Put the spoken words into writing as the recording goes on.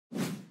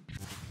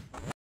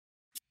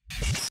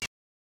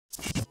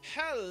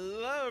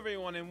Hello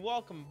everyone and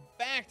welcome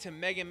back to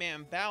Mega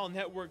Man Battle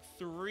Network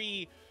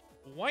 3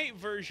 white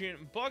version,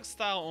 bug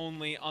style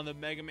only on the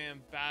Mega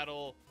Man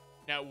Battle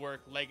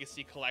Network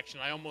Legacy Collection.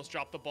 I almost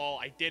dropped the ball.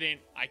 I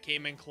didn't. I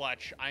came in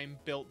clutch. I'm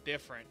built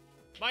different.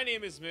 My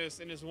name is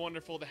Moose and it's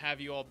wonderful to have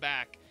you all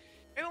back.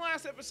 In the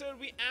last episode,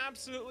 we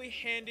absolutely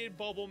handed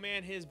Bubble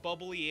Man his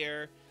bubbly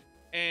air.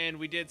 And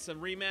we did some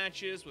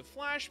rematches with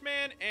Flash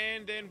Man,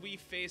 and then we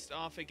faced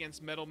off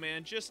against Metal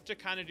Man just to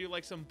kind of do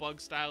like some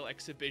bug style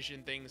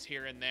exhibition things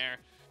here and there.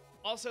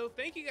 Also,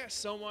 thank you guys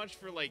so much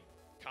for like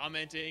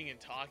commenting and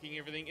talking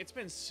everything. It's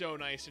been so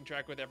nice to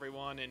interact with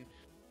everyone and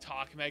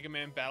talk Mega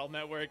Man Battle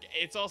Network.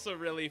 It's also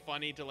really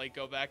funny to like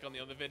go back on the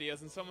other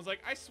videos and someone's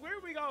like, I swear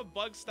we got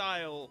bug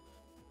style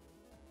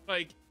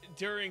like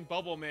during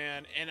Bubble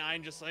Man, and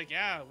I'm just like,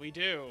 yeah, we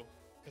do,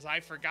 because I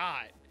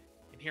forgot.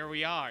 Here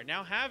we are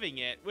now having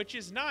it, which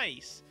is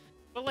nice,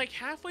 but like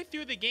halfway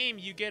through the game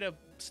you get a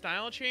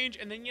style change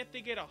and then you have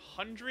to get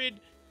 100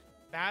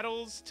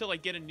 battles to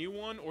like get a new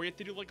one, or you have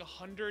to do like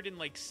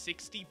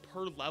 160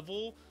 per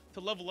level to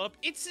level up.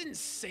 It's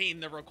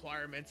insane, the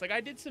requirements. Like I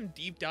did some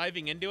deep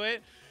diving into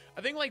it.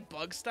 I think like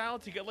bug style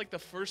to get like the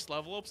first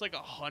level up's like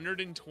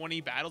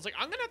 120 battles. Like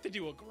I'm gonna have to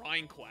do a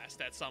grind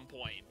quest at some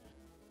point.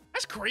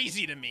 That's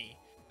crazy to me.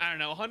 I don't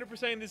know,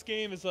 100% in this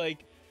game is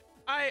like,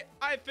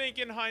 I think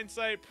in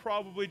hindsight,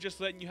 probably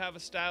just letting you have a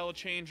style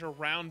change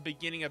around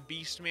beginning of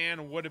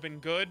Beastman would have been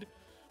good,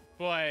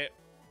 but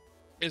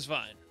it's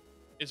fine.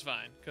 It's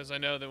fine, because I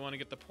know they want to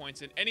get the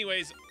points in.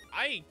 Anyways,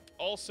 I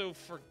also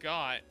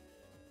forgot.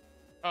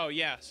 Oh,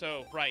 yeah,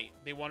 so, right,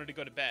 they wanted to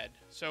go to bed.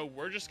 So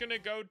we're just going to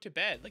go to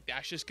bed. Like,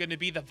 that's just going to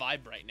be the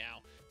vibe right now.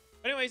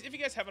 Anyways, if you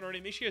guys haven't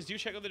already, make sure you guys do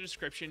check out the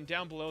description.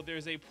 Down below,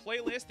 there's a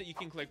playlist that you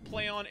can click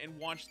play on and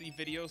watch the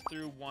videos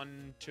through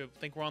 1 to, I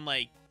think we're on,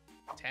 like,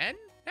 10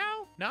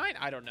 now? 9?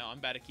 I don't know. I'm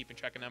bad at keeping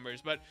track of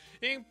numbers. But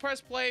you can press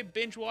play,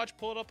 binge watch,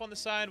 pull it up on the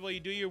side while you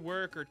do your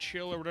work or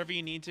chill or whatever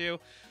you need to.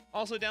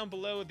 Also down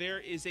below, there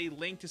is a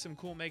link to some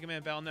cool Mega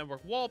Man Battle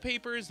Network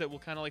wallpapers that will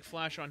kind of like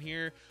flash on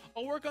here.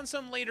 I'll work on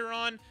some later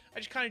on. I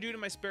just kind of do it in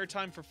my spare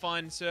time for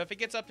fun. So if it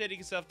gets updated, it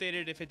gets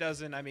updated. If it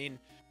doesn't, I mean,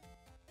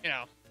 you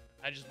know,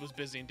 I just was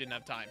busy and didn't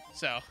have time.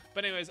 So,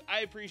 but anyways, I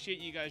appreciate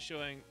you guys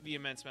showing the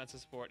immense amounts of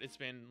support. It's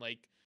been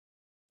like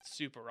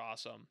super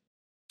awesome.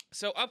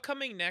 So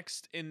upcoming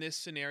next in this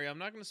scenario, I'm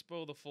not going to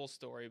spoil the full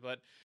story, but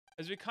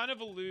as we kind of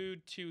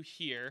allude to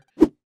here,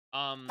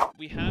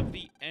 we have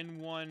the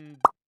N1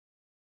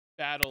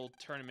 battle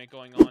tournament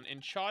going on,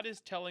 and Chad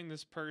is telling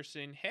this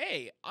person,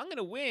 hey, I'm going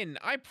to win,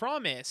 I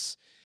promise.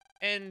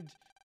 And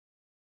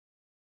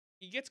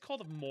he gets called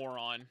a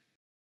moron,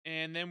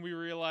 and then we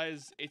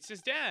realize it's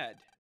his dad.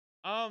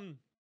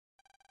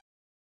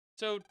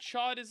 So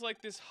Chad is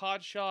like this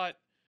hotshot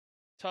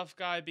tough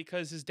guy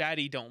because his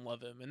daddy don't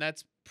love him, and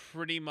that's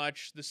pretty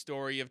much the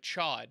story of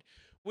Chad,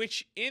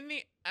 which in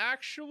the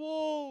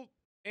actual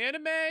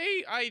anime,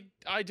 I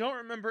don't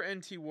remember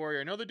NT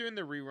Warrior. I know they're doing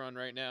the rerun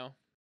right now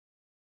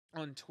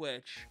on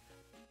Twitch,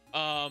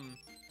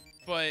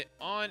 but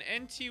on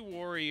NT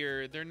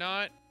Warrior they're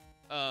not,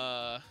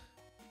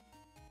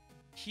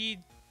 he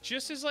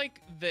just is like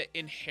the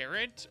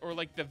inherent or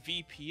like the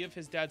VP of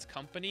his dad's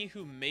company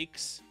who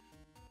makes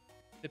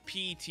the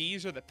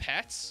PETs or the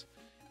pets.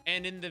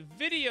 And in the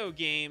video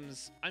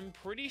games, I'm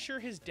pretty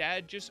sure his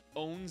dad just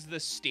owns the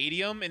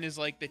stadium and is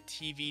like the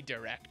TV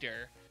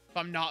director, if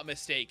I'm not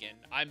mistaken.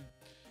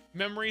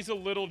 Memory's a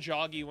little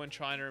joggy when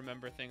trying to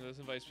remember things. Let's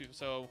invite people.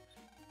 So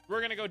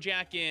we're gonna go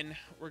jack in.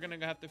 We're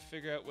gonna have to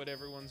figure out what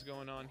everyone's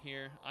going on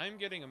here. I'm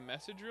getting a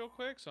message real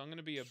quick, so I'm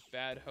gonna be a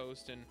bad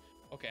host. And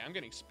okay, I'm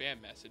getting spam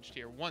messaged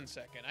here. 1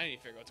 second. I need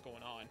to figure out what's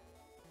going on.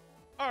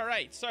 All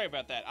right, sorry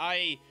about that.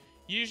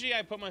 Usually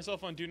I put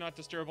myself on Do Not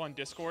Disturb on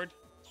Discord.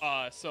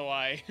 So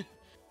I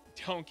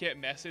don't get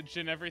messaged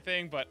and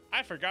everything, but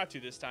I forgot to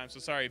this time, so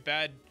sorry.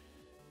 Bad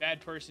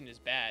person is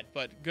bad,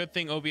 but good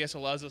thing OBS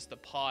allows us to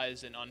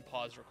pause and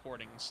unpause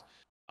recordings.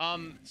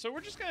 So we're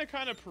just gonna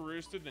kind of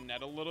peruse through the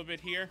net a little bit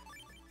here.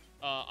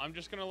 I'm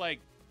just gonna like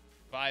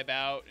vibe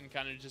out and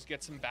kind of just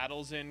get some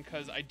battles in,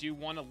 because I do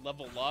want to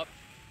level up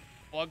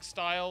bug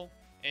style,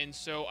 and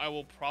so I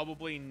will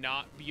probably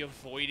not be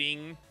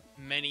avoiding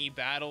many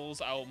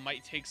battles.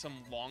 might take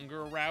some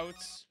longer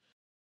routes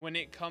when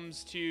it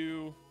comes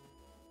to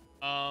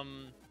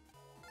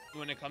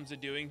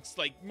doing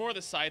like more of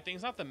the side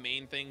things, not the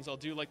main things. I'll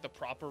do like the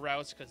proper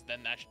routes, because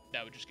then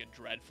that would just get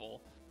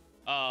dreadful.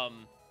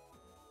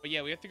 But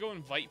yeah, we have to go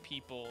invite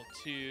people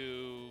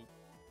to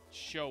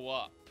show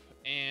up,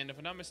 and if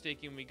I'm not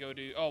mistaken, we go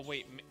to, oh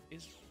wait,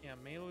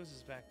 Melos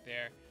is back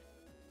there.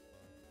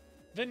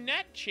 The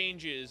net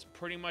changes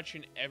pretty much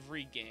in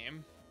every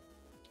game,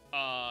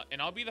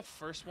 and I'll be the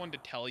first one to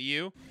tell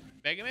you,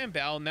 Mega Man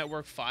Battle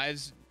Network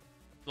 5's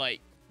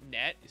like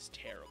net is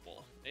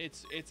terrible.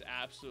 It's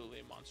absolutely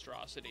a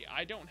monstrosity.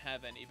 I don't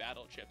have any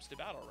battle chips to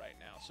battle right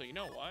now, so you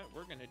know what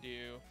we're gonna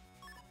do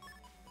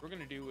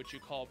what you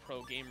call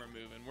pro gamer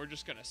move, and we're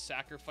just gonna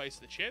sacrifice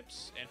the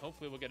chips, and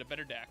hopefully we'll get a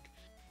better deck.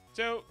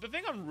 So the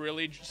thing I'm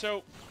really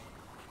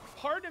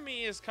part of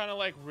me is kind of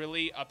like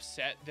really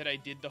upset that I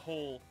did the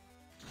whole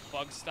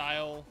bug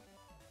style.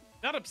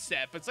 Not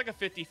upset, but it's like a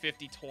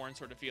 50-50 torn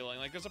sort of feeling.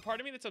 Like there's a part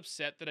of me that's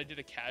upset that I did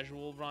a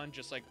casual run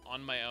just like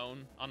on my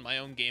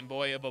own Game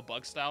Boy of a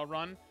bug style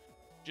run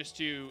just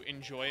to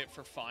enjoy it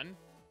for fun,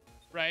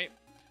 right?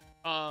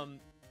 I'm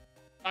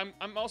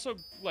also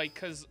like,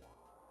 cuz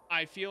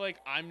I feel like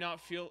I'm not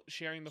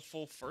sharing the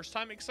full first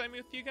time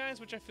excitement with you guys,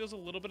 which I feel is a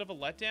little bit of a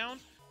letdown,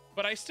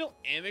 but I still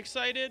am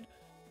excited.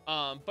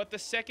 But the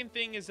second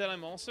thing is that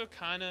I'm also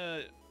kind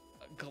of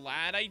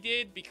glad I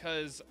did,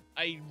 because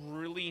I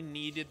really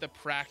needed the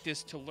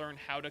practice to learn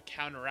how to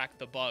counteract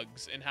the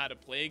bugs and how to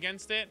play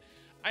against it.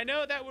 I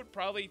know that would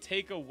probably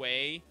take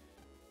away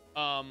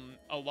a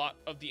lot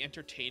of the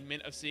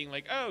entertainment of seeing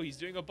like, oh, he's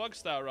doing a bug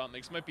style run,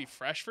 like this might be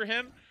fresh for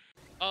him.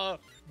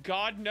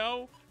 God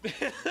no.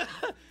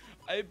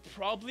 I'd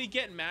probably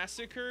get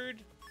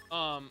massacred.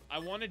 I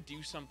want to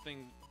do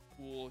something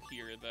cool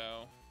here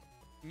though.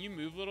 Can you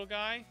move, little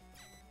guy?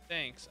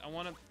 Thanks. I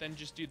want to then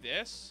just do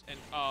this, and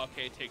oh,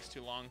 okay, it takes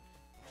too long.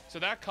 So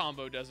that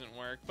combo doesn't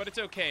work, but it's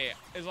okay.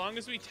 As long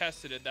as we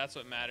tested it, that's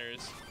what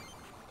matters.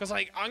 Because,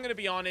 like, I'm going to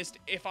be honest,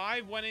 if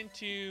I went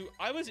into...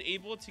 I was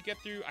able to get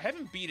through... I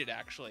haven't beat it,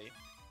 actually.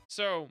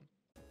 So,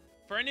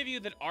 for any of you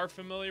that are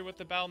familiar with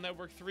the Battle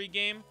Network 3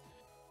 game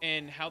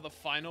and how the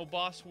final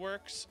boss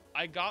works,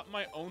 I got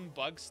my own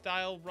bug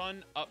style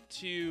run up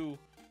to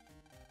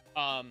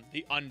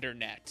the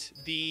Undernet.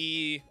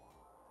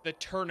 The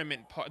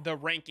tournament part, the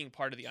ranking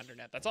part of the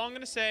Undernet. That's all I'm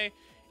gonna say.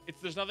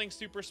 There's nothing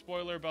super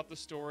spoiler about the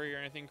story or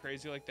anything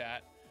crazy like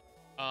that.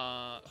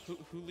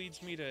 Who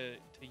leads me to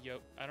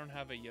I don't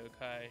have a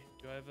yokai.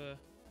 Do I have a?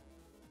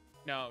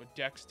 No,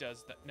 Dex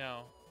does that.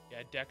 No,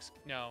 yeah, Dex.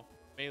 No,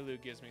 Meilu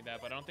gives me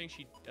that, but I don't think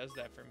she does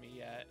that for me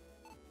yet.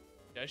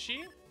 Does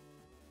she?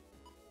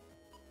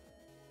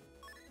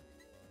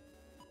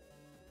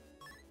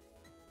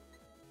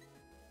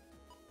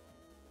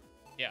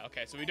 Yeah,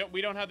 okay, so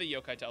we don't have the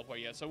yokai teleport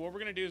yet. So what we're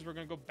gonna do is we're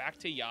gonna go back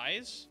to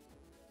Yai's.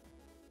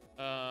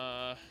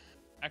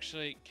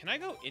 Actually, can I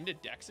go into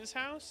Dex's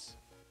house?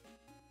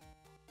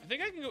 I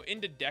think I can go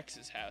into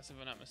Dex's house if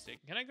I'm not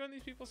mistaken. Can I go in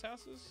these people's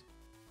houses?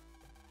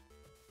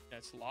 Yeah,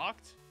 it's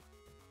locked.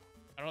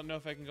 I don't know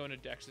if I can go into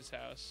Dex's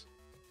house.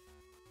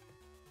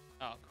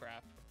 Oh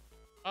crap.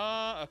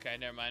 Okay,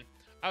 never mind.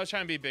 I was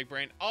trying to be big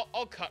brain.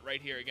 I'll cut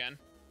right here again.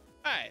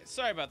 Alright,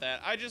 sorry about that.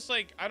 I just,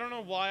 like, I don't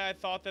know why I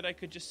thought that I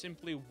could just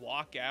simply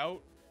walk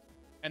out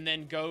and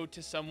then go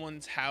to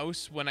someone's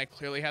house when I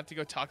clearly have to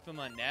go talk to them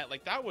on net.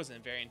 Like, that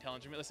wasn't very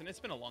intelligent. Listen, it's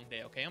been a long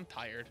day, okay? I'm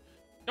tired.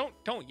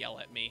 Don't yell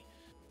at me.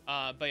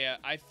 But yeah,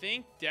 I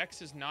think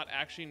Dex is not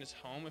actually in his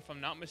home. If I'm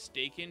not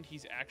mistaken,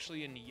 he's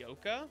actually in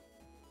Yoka.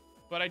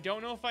 But I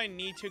don't know if I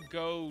need to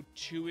go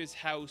to his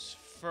house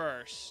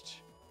first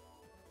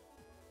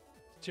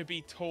to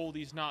be told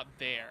he's not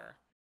there.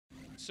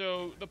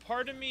 So the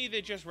part of me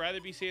that just rather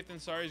be safe than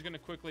sorry is going to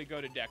quickly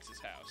go to Dex's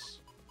house.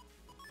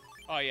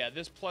 Oh yeah,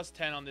 this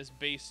 +10 on this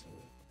base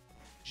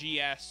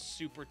GS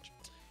super...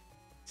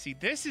 See,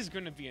 this is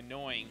going to be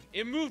annoying.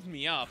 It moved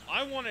me up.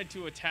 I wanted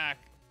to attack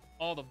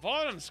all the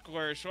bottom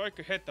squares so I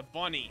could hit the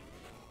bunny.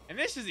 And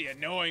this is the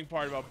annoying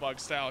part about bug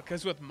style,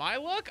 because with my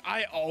luck,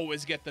 I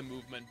always get the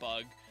movement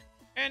bug.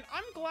 And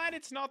I'm glad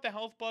it's not the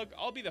health bug.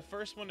 I'll be the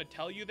first one to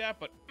tell you that,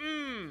 but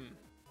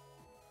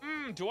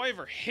do I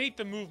ever hate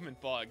the movement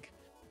bug?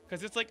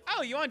 Because it's like,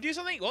 oh, you want to do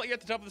something? Well, you're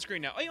at the top of the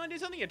screen now. Oh, you want to do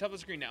something? You're at the top of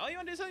the screen now. Oh, you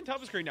want to do something? Top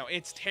of the screen now.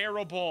 It's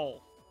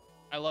terrible.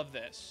 I love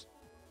this.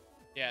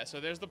 Yeah, so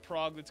there's the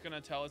prog that's going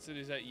to tell us that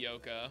he's at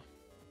Yoka.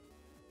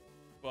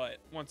 But,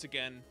 once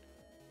again,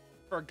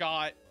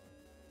 forgot.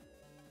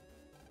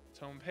 It's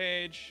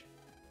homepage.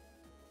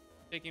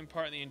 Taking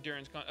part in the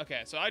endurance con...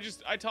 Okay, so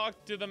I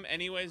talked to them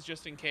anyways,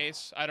 just in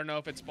case. I don't know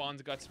if it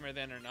spawns Gutsmere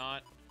then or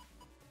not.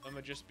 I'm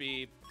gonna just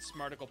be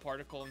Smarticle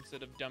Particle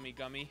instead of Dummy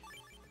Gummy.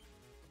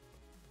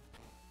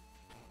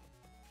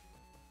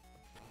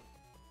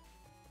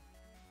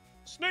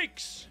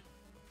 Snakes!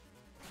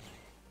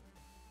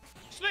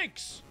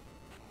 Snakes!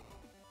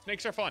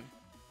 Snakes are fun.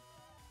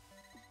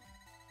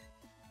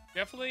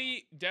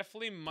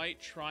 Definitely might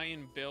try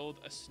and build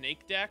a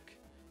snake deck.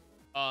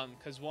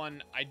 Cause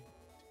one,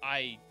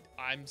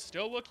 I'm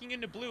still looking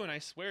into blue and I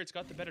swear it's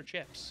got the better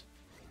chips.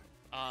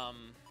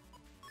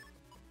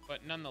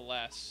 But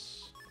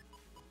nonetheless.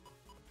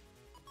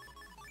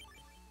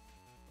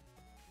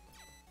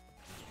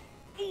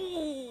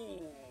 Ooh.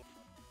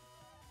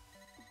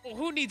 Well,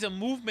 who needs a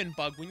movement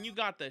bug when you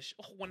got the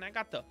when I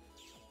got the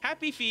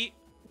happy feet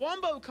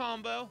wombo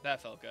combo?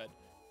 That felt good.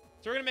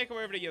 So we're gonna make our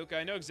way over to Yoka.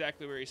 I know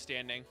exactly where he's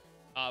standing.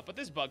 But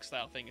this bug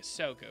style thing is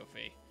so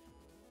goofy.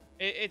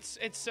 It's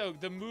so,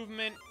 the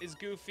movement is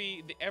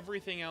goofy.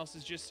 Everything else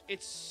is just,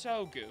 it's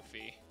so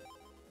goofy.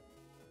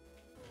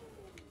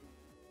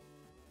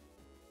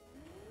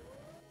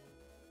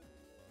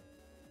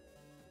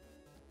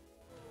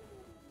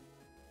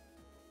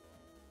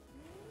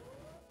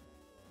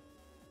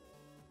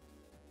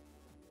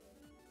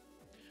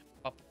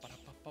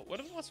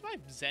 What's my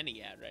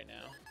Zenny at right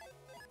now?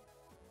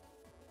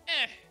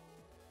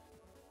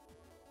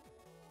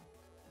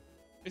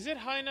 Is it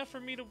high enough for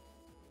me to...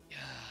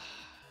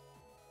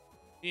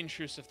 The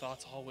intrusive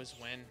thoughts always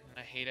win, and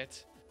I hate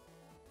it.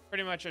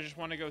 Pretty much, I just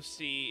want to go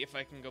see if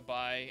I can go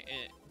buy...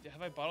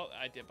 Have I bought all...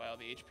 I did buy all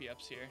the HP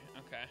ups here.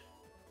 Okay.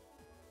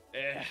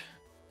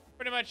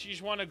 Pretty much, you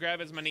just want to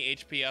grab as many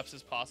HP ups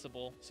as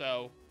possible,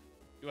 so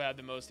you have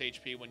the most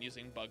HP when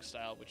using Bug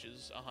Style, which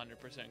is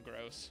 100%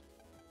 gross.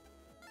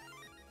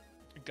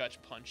 Gut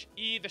Punch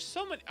E. There's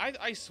so many...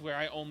 I swear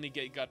I only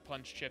get Gut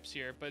Punch chips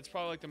here, but it's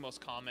probably like the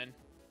most common.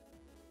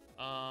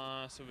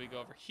 So we go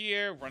over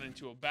here, run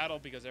into a battle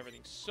because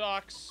everything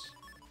sucks.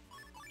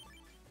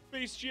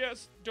 Base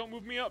GS, don't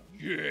move me up.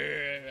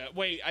 Yeah.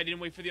 Wait, I didn't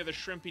wait for the other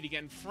Shrimpy to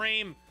get in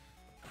frame.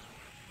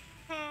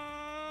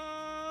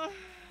 I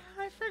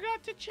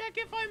forgot to check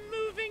if I'm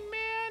moving,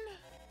 man.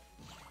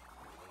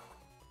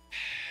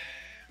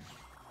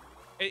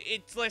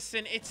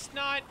 Listen, it's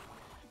not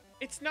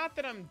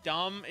that I'm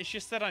dumb. It's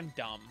just that I'm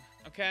dumb.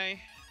 Okay.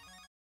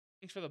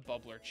 Thanks for the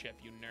bubbler chip,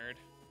 you nerd.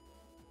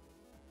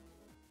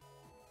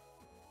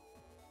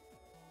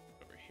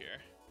 Over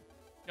here.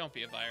 Don't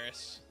be a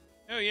virus.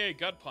 Oh yeah,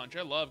 Gut Punch.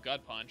 I love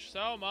Gut Punch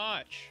so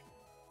much.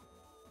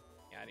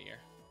 Get out of here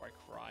before I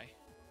cry.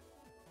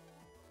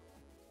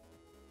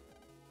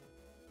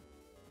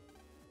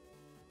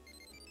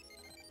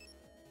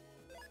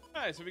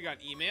 Alright, so we got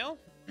email.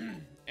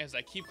 As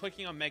I keep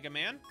clicking on Mega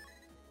Man.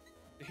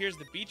 Here's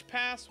the beach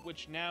pass,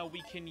 which now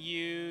we can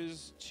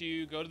use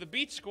to go to the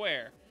beach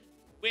square,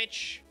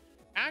 which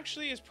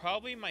actually is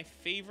probably my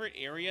favorite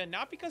area,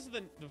 not because of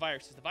the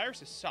viruses. The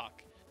viruses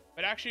suck,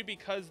 but actually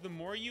because the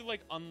more you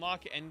like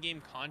unlock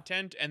endgame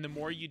content and the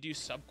more you do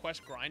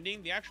subquest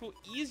grinding, the actual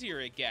easier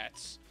it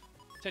gets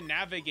to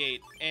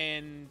navigate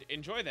and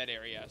enjoy that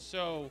area.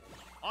 So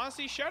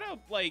honestly, shout out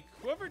like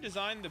whoever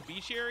designed the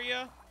beach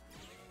area,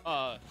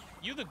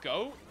 you the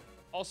GOAT.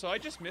 Also, I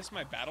just missed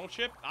my battle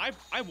chip. I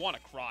want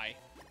to cry.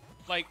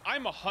 Like,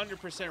 I'm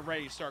 100%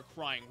 ready to start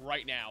crying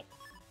right now.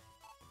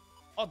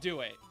 I'll do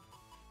it.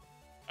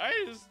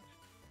 I just...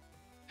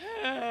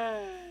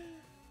 I'm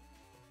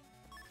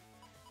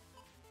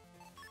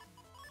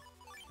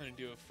gonna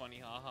do a funny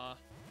haha.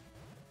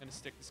 Gonna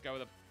stick this guy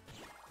with a...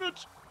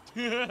 Bitch!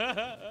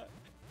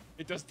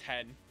 It does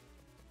 10.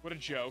 What a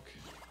joke.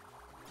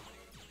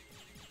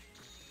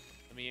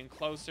 Let me in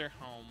closer.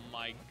 Oh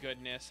my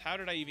goodness. How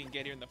did I even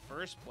get here in the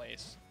first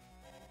place?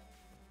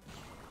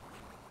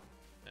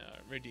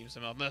 Redeem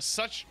some of them.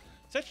 Such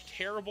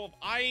terrible...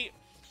 I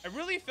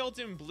really felt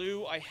in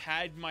blue I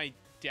had my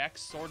deck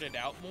sorted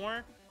out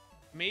more.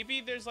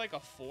 Maybe there's like a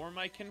form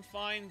I can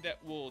find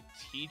that will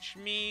teach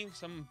me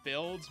some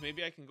builds.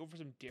 Maybe I can go for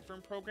some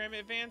different program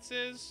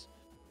advances.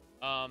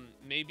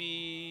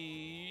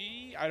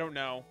 Maybe... I don't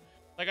know.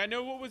 Like, I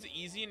know what was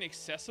easy and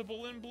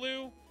accessible in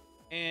blue,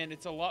 and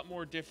it's a lot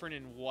more different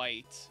in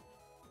white.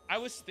 I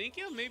was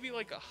thinking of maybe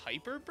like a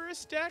Hyper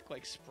Burst deck,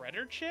 like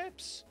spreader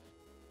chips.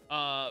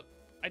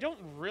 I don't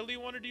really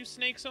want to do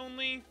snakes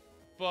only,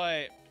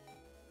 but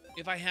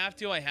if I have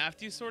to, I have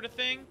to sort of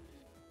thing.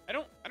 I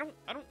don't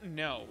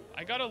know.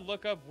 I gotta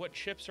look up what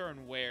chips are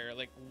and where,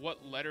 like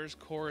what letters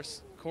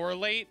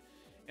correlate.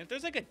 And if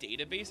there's like a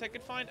database I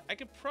could find, I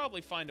could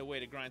probably find a way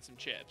to grind some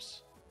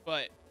chips.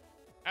 But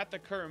at the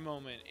current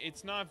moment,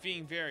 it's not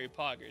being very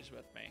poggers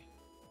with me.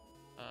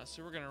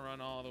 So we're gonna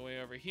run all the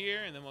way over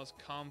here in the most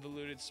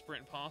convoluted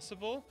sprint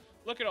possible.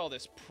 Look at all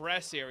this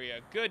press area.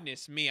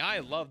 Goodness me, I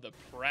love the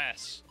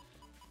press.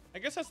 I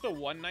guess that's the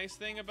one nice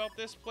thing about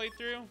this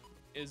playthrough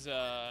is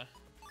I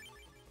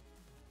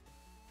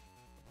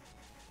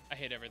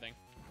hate everything.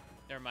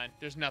 Never mind.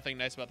 There's nothing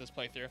nice about this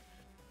playthrough.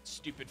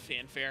 Stupid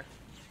fanfare.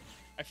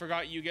 I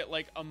forgot you get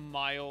like a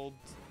mild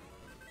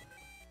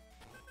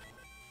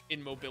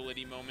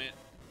immobility moment.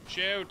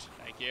 Shoot.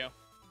 Thank you.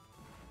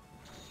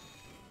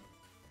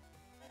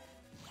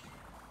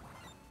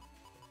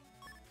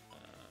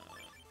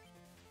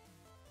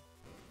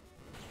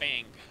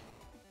 Bang.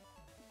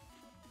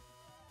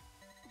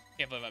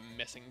 Can't believe I'm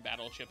missing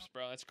battle chips,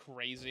 bro. That's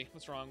crazy.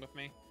 What's wrong with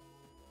me?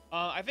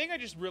 I think I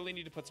just really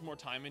need to put some more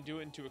time into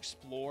it and to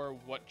explore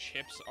what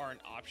chips are an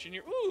option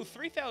here. Ooh,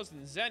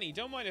 3,000 Zenny.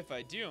 Don't mind if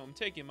I do. I'm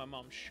taking my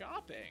mom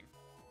shopping.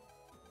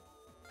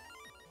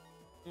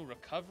 Ooh,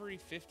 recovery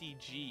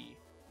 50G.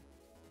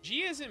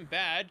 G isn't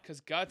bad, because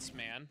guts,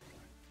 man.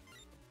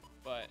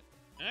 But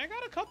I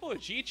got a couple of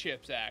G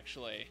chips,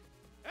 actually.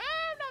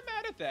 I'm not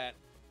mad at that.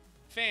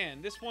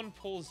 Fan, this one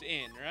pulls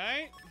in,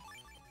 right?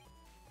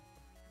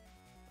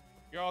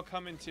 You're all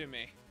coming to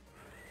me.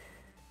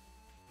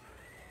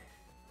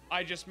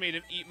 I just made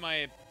him eat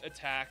my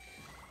attack.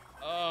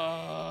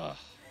 Ugh.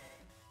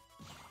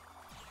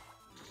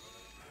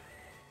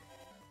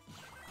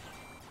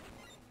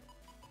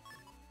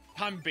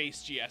 I'm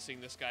base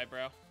GSing this guy,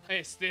 bro.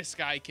 This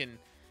guy can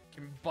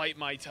bite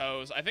my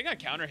toes. I think I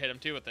counter hit him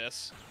too with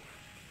this.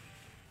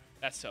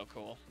 That's so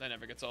cool. That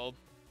never gets old.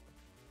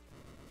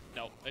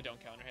 Nope, I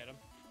don't counter hit him.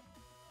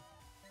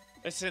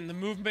 Listen, the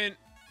movement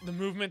The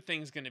movement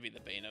thing's gonna be the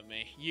bane of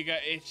me. You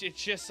got it's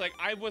just like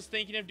I was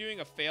thinking of doing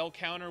a fail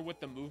counter with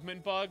the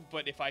movement bug,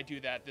 but if I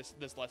do that, this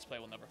let's play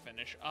will never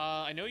finish.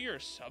 I know you're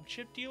a sub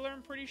chip dealer,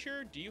 I'm pretty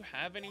sure. Do you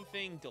have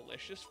anything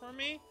delicious for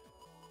me?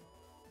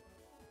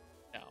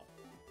 No.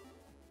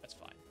 That's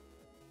fine.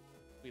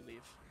 We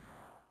leave.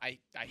 I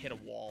hit a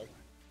wall.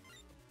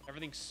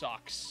 Everything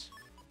sucks.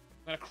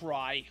 I'm gonna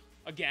cry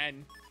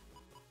again.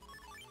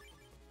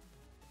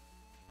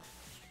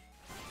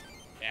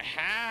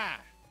 Aha!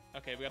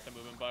 Okay, we got the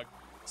movement bug.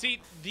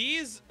 See,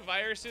 these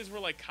viruses were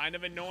like kind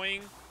of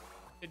annoying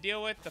to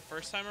deal with the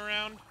first time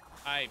around.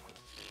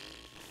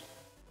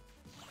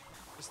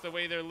 Just the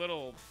way their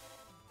little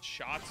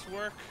shots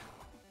work.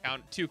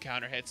 Two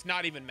counter hits,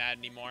 not even mad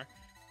anymore.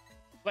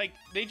 Like,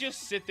 they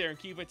just sit there and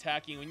keep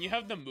attacking. When you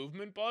have the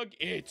movement bug,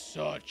 it's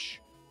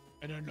such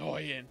an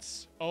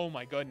annoyance. Oh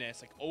my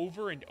goodness. Like,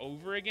 over and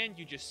over again,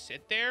 you just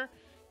sit there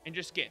and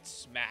just get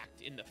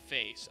smacked in the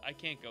face. I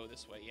can't go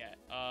this way yet.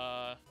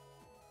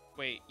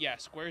 Wait, yeah,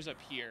 square's up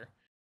here.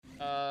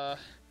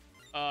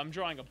 I'm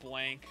drawing a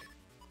blank.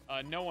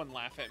 No one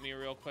laugh at me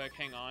real quick.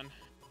 Hang on. I'm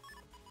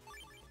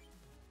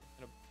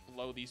gonna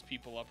blow these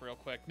people up real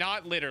quick.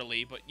 Not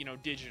literally, but, you know,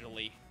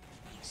 digitally.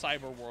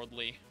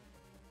 Cyberworldly.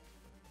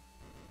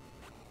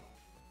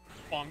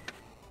 Funk.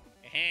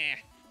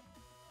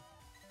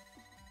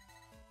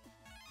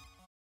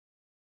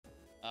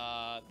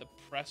 The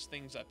press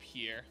thing's up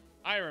here.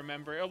 I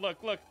remember. Oh,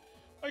 look.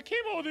 I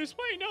came all this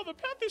way. Now the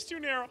path is too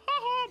narrow. Ha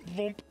ha.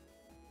 Boom.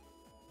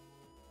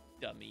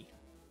 Dummy.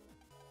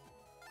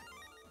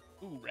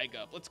 Ooh, reg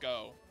up. Let's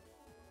go.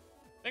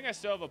 I think I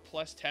still have a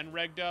 +10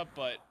 regged up,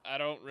 but I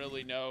don't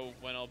really know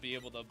when I'll be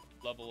able to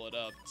level it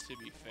up, to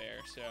be fair.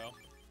 So,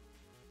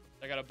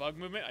 I got a bug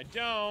movement? I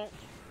don't.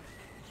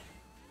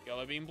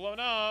 Yellow beam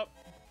blown up.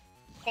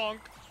 Bonk.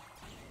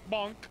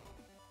 Bonk.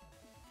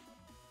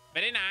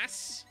 Very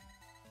nice.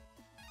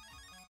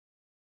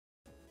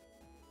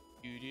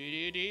 Do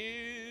do do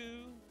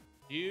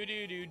do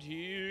do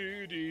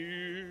do do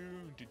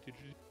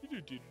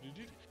do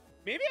do.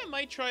 Maybe I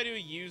might try to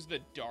use the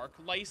dark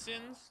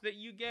license that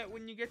you get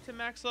when you get to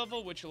max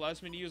level, which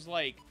allows me to use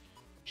like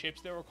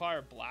chips that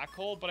require black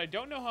hole, but I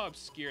don't know how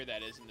obscure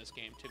that is in this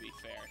game, to be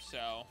fair.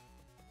 So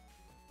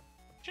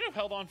should have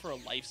held on for a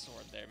life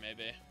sword there,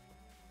 maybe.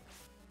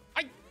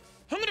 I'm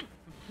gonna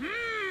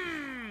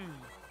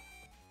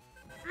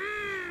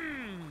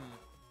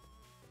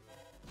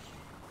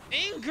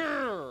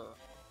anger.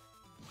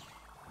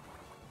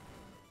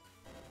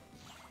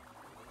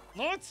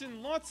 Lots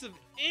and lots of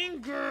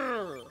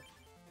anger.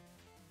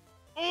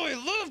 Oh, I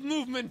love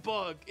movement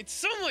bug. It's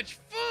so much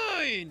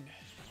fun.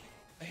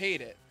 I hate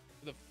it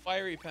with a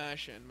fiery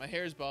passion. My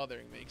hair's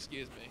bothering me.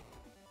 Excuse me.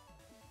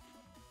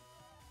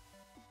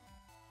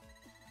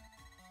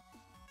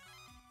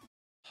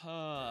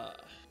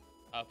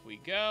 Up we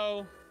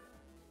go.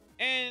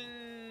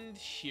 And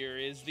here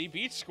is the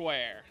beach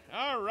square.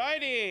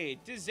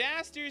 Alrighty.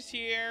 Disasters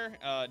here.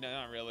 No,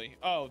 not really.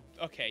 Oh,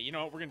 okay. You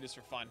know what? We're gonna do this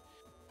for fun.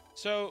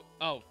 So,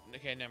 oh,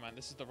 okay, never mind.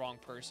 This is the wrong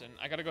person.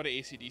 I gotta go to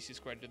AC/DC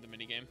Square to do the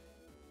minigame.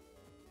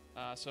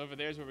 So over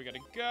there's where we gotta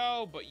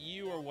go, but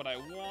you are what I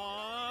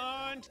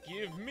want.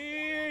 Give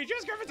me,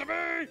 just give it to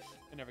me!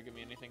 They never give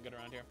me anything good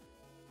around here.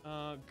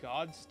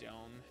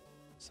 Godstone.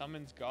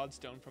 Summons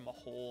Godstone from a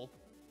hole.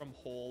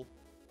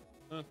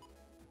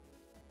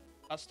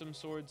 Custom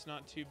swords,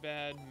 not too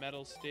bad.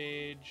 Metal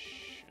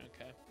stage.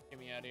 Okay, get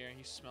me out of here.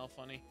 You smell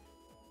funny.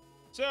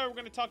 So we're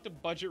gonna talk to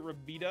Budget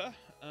Rabita,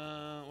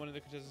 one of the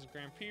contestants of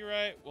Grand Prix,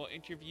 right? We'll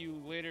interview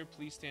you later.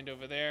 Please stand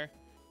over there.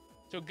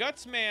 So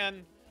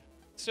Gutsman,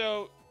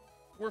 so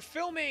we're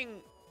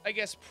filming, I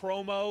guess,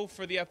 promo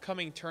for the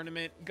upcoming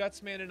tournament.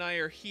 Gutsman and I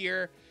are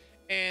here,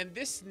 and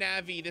this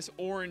Navi, this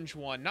orange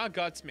one, not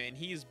Gutsman,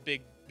 he's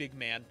big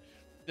man.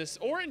 This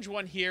orange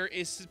one here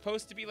is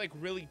supposed to be like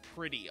really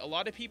pretty. A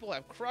lot of people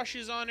have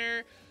crushes on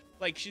her.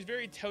 Like, she's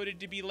very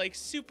touted to be like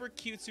super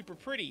cute, super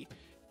pretty.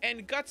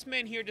 And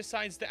Gutsman here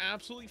decides to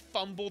absolutely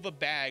fumble the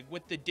bag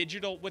with the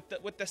digital, with the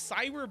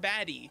cyber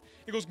baddie.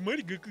 He goes,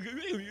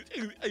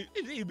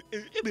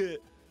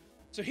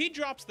 so he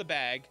drops the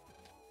bag.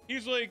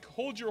 He's like,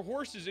 hold your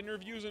horses,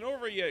 interview isn't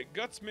over yet.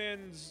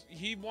 Gutsman's,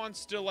 he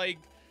wants to like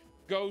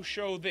go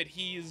show that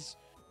he's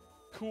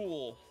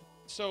cool.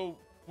 So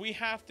we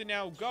have to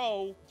now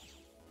go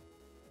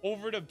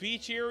over to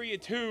beach area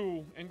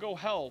 2 and go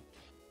help.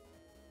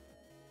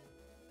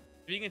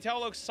 If you can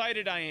tell how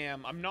excited I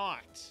am, I'm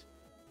not.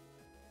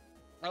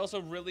 I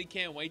also really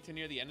can't wait to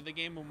near the end of the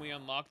game when we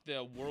unlock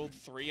the World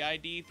 3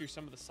 ID through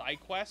some of the side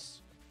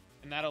quests.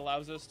 And that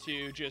allows us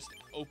to just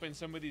open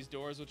some of these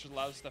doors, which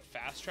allows us to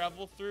fast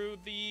travel through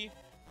the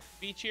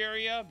beach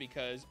area.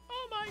 Because,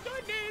 oh my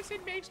goodness,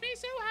 it makes me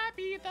so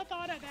happy at the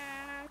thought of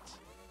that.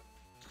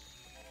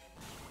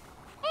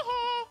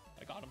 Uh-huh.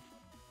 I got him.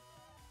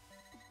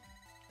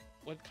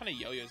 What kind of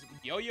yo-yo is it?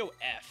 Yo-yo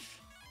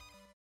F.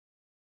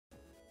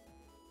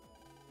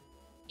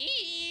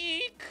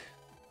 Eek!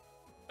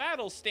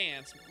 Battle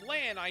stance.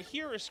 Lan, I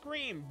hear a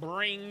scream.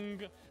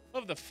 Bring.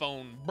 Love the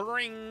phone.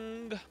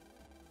 Bring.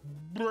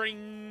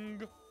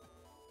 Bring.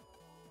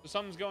 So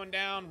something's going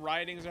down.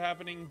 Riotings are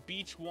happening.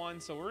 Beach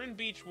 1. So we're in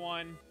Beach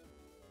 1.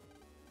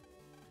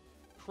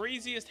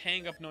 Craziest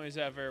hang-up noise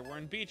ever. We're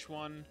in Beach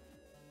 1.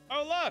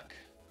 Oh, look!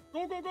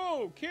 Go, go,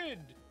 go! Kid!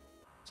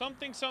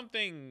 Something,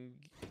 something.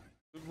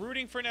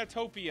 Rooting for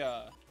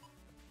Natopia.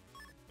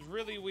 It's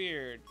really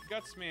weird.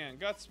 Gutsman,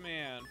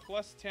 Gutsman.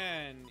 Plus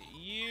 10.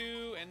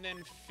 You, and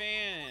then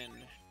Fan.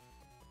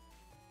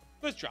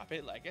 Let's drop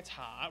it like it's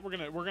hot. We're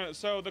gonna.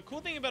 So the cool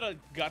thing about a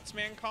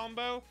Gutsman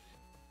combo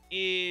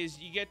is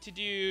you get to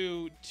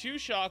do 2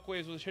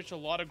 shockwaves, which hits a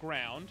lot of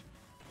ground,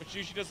 which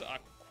usually does a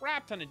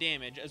crap ton of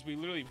damage, as we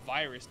literally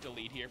virus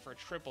delete here for a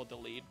triple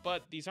delete.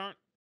 But these aren't.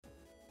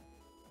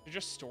 They're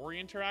just story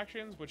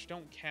interactions, which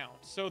don't count.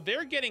 So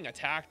they're getting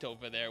attacked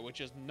over there,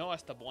 which is no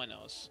hasta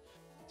buenos.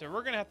 So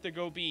we're gonna have to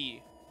go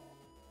be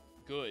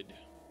good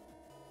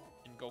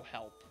and go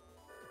help.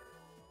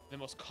 The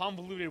most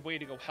convoluted way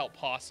to go help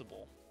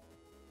possible.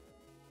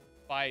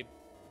 By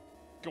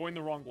going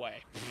the wrong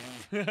way.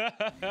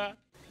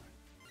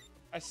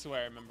 I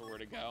swear I remember where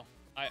to go.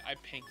 I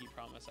pinky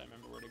promise I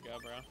remember where to go,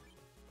 bro.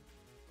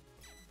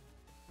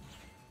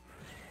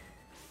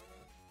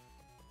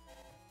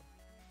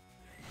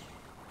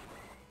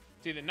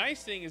 See, the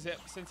nice thing is that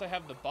since I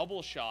have the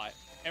bubble shot,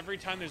 every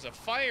time there's a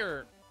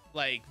fire,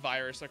 like,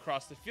 virus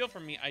across the field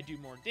from me, I do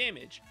more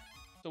damage.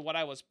 So what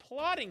I was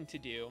plotting to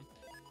do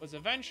was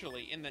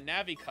eventually, in the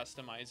Navi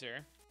customizer,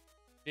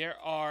 there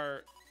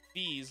are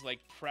these, like,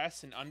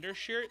 press and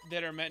undershirt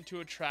that are meant to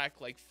attract,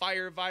 like,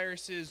 fire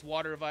viruses,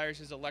 water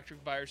viruses,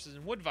 electric viruses,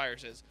 and wood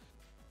viruses.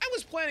 I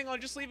was planning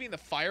on just leaving the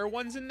fire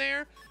ones in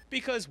there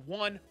because,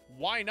 1,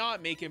 why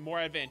not make it more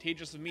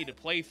advantageous for me to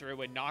play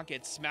through and not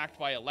get smacked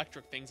by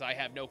electric things I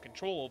have no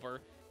control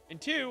over? And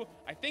 2,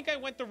 I think I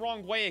went the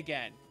wrong way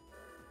again.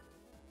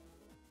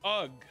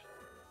 Ugh.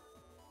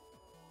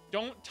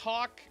 Don't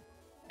talk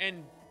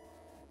and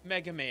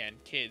Mega Man,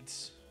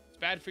 kids. It's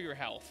bad for your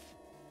health.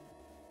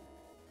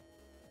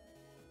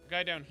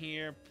 Guy down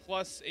here,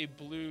 plus a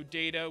blue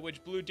data,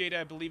 which blue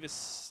data I believe is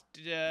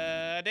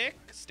static.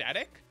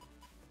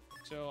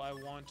 So I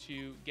want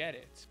to get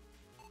it.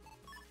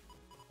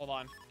 Hold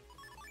on.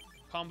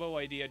 Combo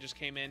idea just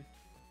came in.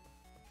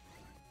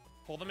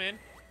 Pull them in.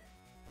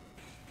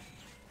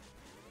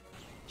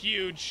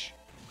 Huge.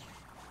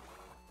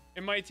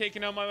 It might take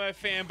an out my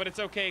fan, but it's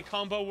okay.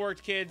 Combo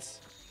worked,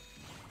 kids.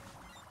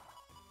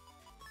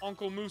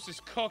 Uncle Moose is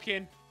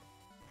cooking.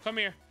 Come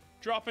here.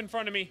 Drop in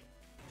front of me.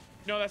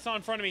 No, that's not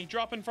in front of me.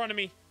 Drop in front of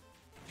me.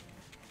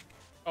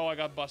 Oh, I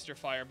got Buster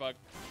Firebug.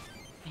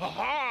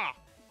 Ha-ha!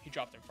 He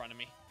dropped in front of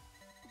me.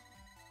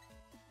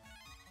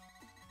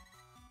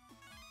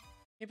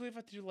 I can't believe I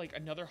have to do like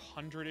another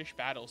 100-ish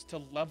battles to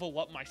level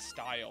up my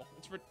style.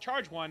 It's for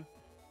charge 1.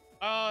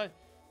 So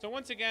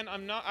once again,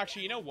 I'm not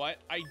actually, you know what?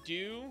 I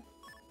do,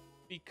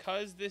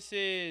 because this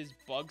is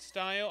bug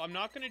style, I'm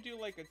not going to do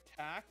like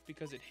attack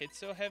because it hits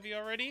so heavy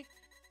already.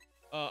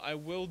 I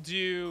will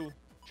do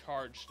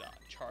charge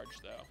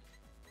though.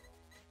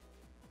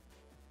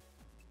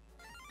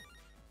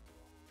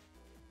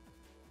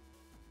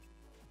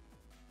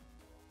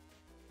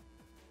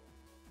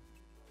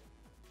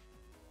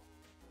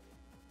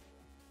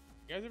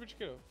 You guys ever just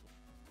get a...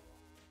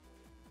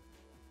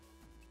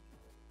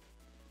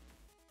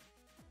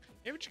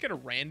 You ever just get a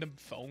random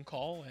phone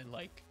call and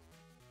like,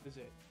 what is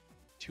it,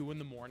 2 in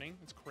the morning?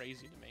 It's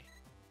crazy to me.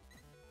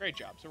 Great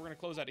job. So we're gonna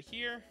close out of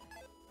here.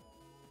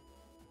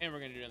 And we're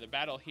gonna do another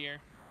battle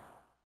here.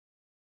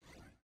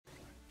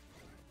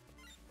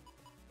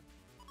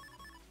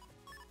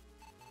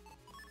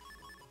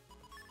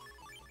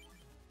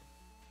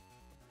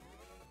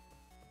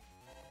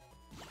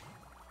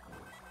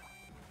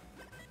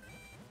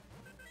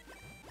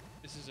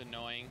 This is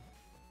annoying.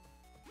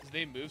 Because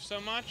they move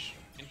so much,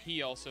 and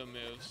he also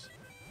moves.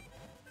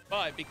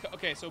 But, because,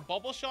 okay, so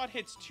Bubble Shot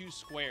hits 2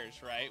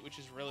 squares, right? Which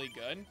is really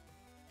good.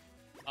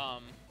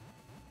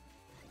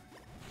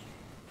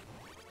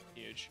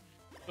 Huge.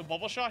 The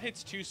Bubble Shot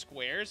hits 2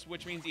 squares,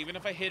 which means even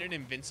if I hit an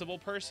invincible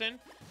person...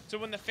 So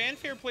when the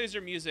fanfare plays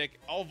their music,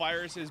 all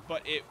viruses,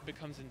 but it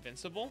becomes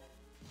invincible.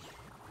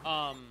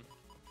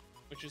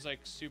 Which is, like,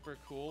 super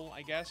cool,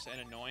 I guess,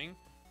 and annoying.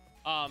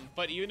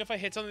 But even if I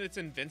hit something that's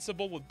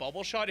invincible with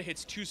Bubble Shot, it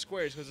hits 2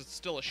 squares because it's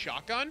still a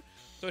shotgun.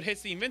 So it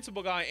hits the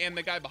invincible guy and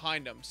the guy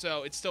behind him.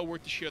 So it's still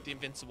worth to shoot at the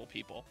invincible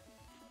people.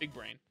 Big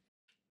brain.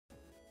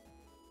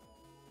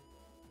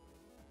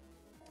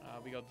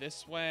 We go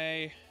this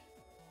way.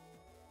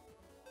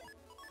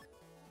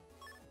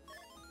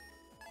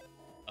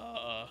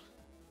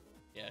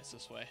 Yeah, it's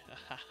this way.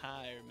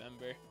 I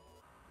remember.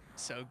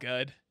 So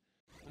good.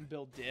 I'm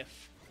built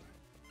diff.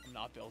 I'm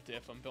not built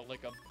diff. I'm built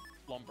like a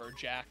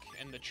lumberjack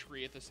and the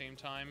tree at the same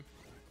time.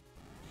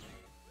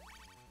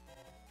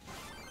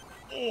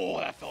 Oh,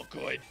 that felt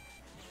good.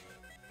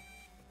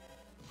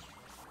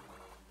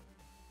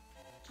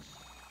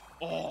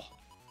 Oh,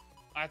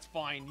 that's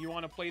fine. You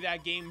want to play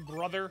that game,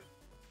 brother?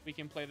 We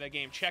can play that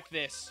game. Check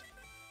this.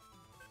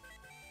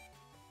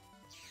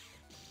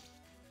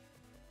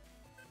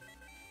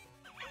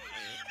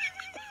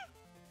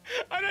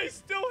 And I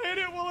still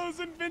hit it while I was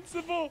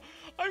invincible.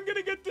 I'm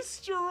gonna get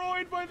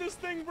destroyed by this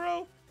thing,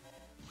 bro.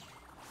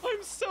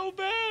 I'm so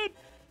bad.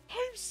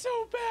 I'm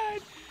so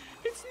bad.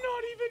 It's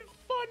not even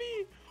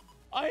funny.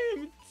 I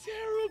am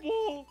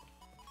terrible.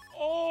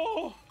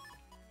 Oh,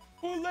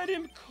 who let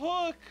him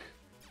cook?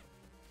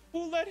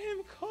 Who let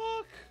him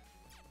cook?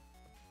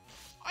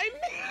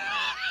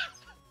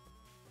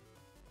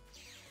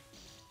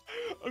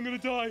 I'm gonna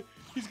die.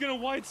 He's gonna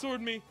wide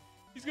sword me.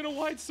 He's gonna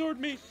wide sword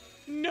me.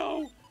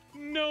 No,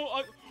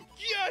 no.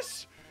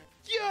 Yes,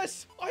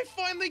 yes. I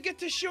finally get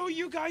to show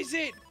you guys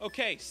it.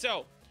 Okay,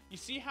 so you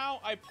see how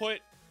I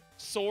put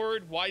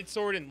sword, wide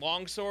sword, and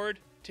long sword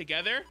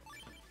together?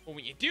 Well,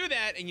 when you do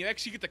that and you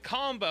actually get the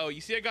combo,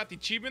 you see I got the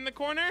achievement in the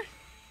corner?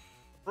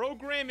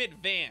 Program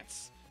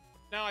Advance.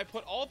 Now I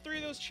put all three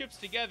of those chips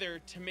together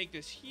to make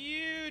this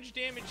huge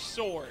damage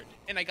sword,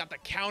 and I got the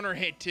counter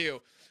hit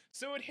too.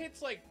 So it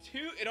hits like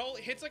it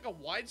hits like a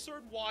wide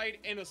sword wide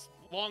and a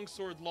long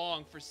sword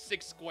long for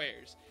 6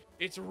 squares.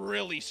 It's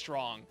really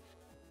strong.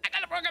 I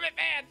got a Program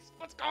Advance.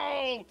 Let's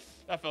go.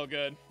 That felt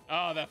good.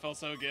 Oh, that felt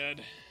so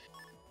good.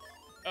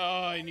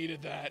 Oh, I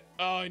needed that.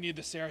 Oh, I need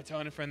the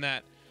serotonin from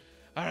that.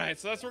 All right,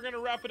 so that's where we're going to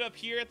wrap it up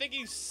here. Thank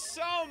you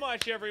so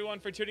much, everyone,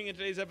 for tuning in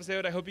today's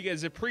episode. I hope you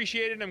guys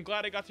appreciate it. I'm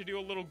glad I got to do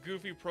a little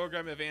goofy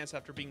Program Advance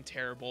after being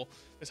terrible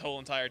this whole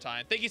entire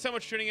time. Thank you so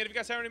much for tuning in. If you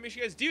guys haven't, make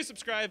sure you guys do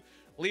subscribe,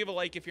 leave a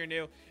like if you're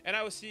new, and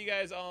I will see you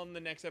guys on the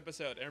next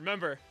episode. And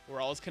remember,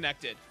 we're always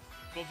connected.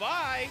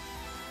 Bye-bye.